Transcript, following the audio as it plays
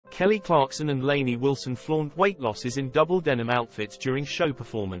Kelly Clarkson and Lainey Wilson flaunt weight losses in double denim outfits during show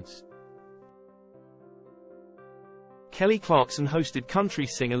performance. Kelly Clarkson hosted country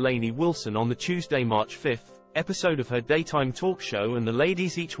singer Lainey Wilson on the Tuesday, March 5th, episode of her daytime talk show, and the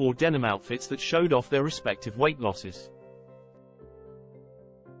ladies each wore denim outfits that showed off their respective weight losses.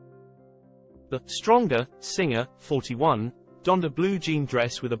 The stronger singer, 41, donned a blue jean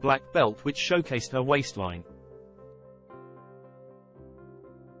dress with a black belt which showcased her waistline.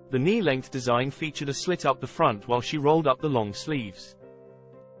 The knee-length design featured a slit up the front while she rolled up the long sleeves.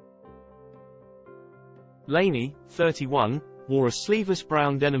 Lainey, 31, wore a sleeveless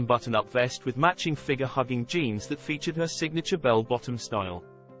brown denim button-up vest with matching figure-hugging jeans that featured her signature bell-bottom style.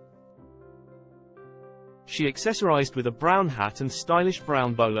 She accessorized with a brown hat and stylish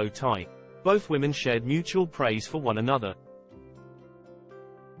brown bolo tie. Both women shared mutual praise for one another.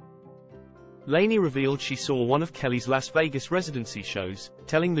 Lainey revealed she saw one of Kelly's Las Vegas residency shows,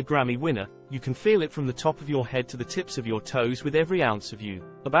 telling the Grammy winner, "You can feel it from the top of your head to the tips of your toes with every ounce of you,"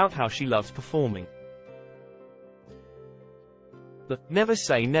 about how she loves performing. The Never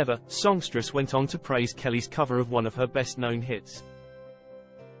Say Never songstress went on to praise Kelly's cover of one of her best-known hits.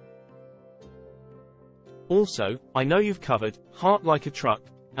 Also, "I know you've covered Heart Like a Truck,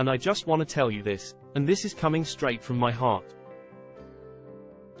 and I just want to tell you this, and this is coming straight from my heart.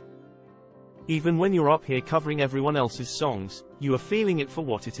 Even when you're up here covering everyone else's songs, you are feeling it for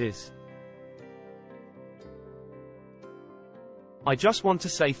what it is. I just want to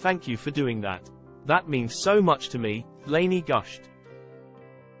say thank you for doing that. That means so much to me," Lainey gushed.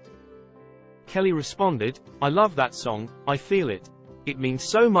 Kelly responded, "I love that song, I feel it. It means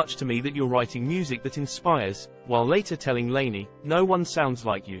so much to me that you're writing music that inspires," while later telling Lainey, "No one sounds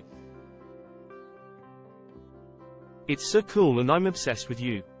like you. It's so cool and I'm obsessed with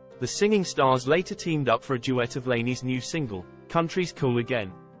you." The singing stars later teamed up for a duet of Lainey's new single, Country's Cool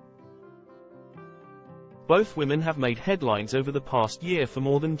Again. Both women have made headlines over the past year for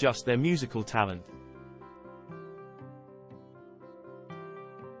more than just their musical talent.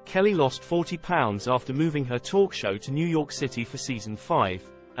 Kelly lost 40 pounds after moving her talk show to New York City for season 5,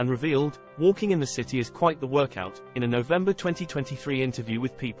 and revealed, "Walking in the city is quite the workout," in a November 2023 interview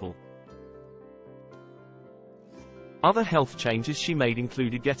with People. Other health changes she made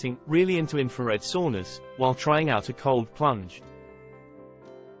included getting really into infrared saunas, while trying out a cold plunge.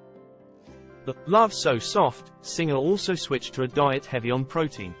 The Love So Soft singer also switched to a diet heavy on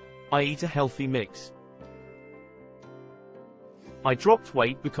protein. "I eat a healthy mix. I dropped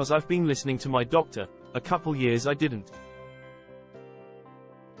weight because I've been listening to my doctor. A couple years I didn't.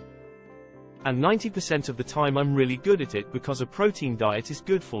 And 90% of the time I'm really good at it because a protein diet is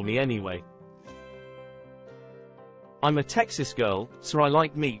good for me anyway. I'm a Texas girl, so I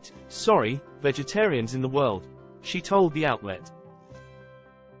like meat. Sorry, vegetarians in the world," she told the outlet.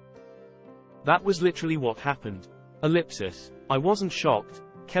 "That was literally what happened. Ellipsis. I wasn't shocked,"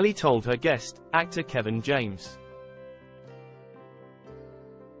 Kelly told her guest, actor Kevin James.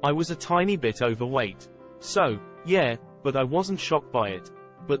 "I was a tiny bit overweight. So, yeah, but I wasn't shocked by it.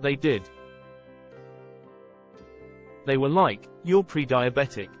 But they did. They were like, 'You're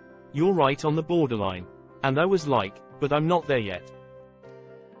pre-diabetic. You're right on the borderline.' And I was like, 'But I'm not there yet.'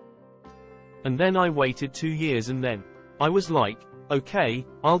 And then I waited 2 years and then I was like, 'Okay,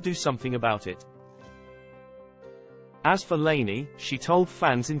 I'll do something about it.'" As for Lainey, she told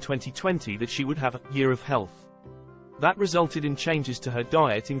fans in 2020 that she would have a year of health. That resulted in changes to her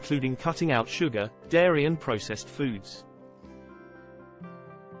diet, including cutting out sugar, dairy and processed foods.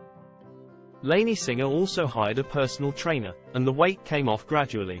 Lainey singer also hired a personal trainer, and the weight came off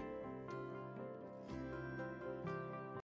gradually.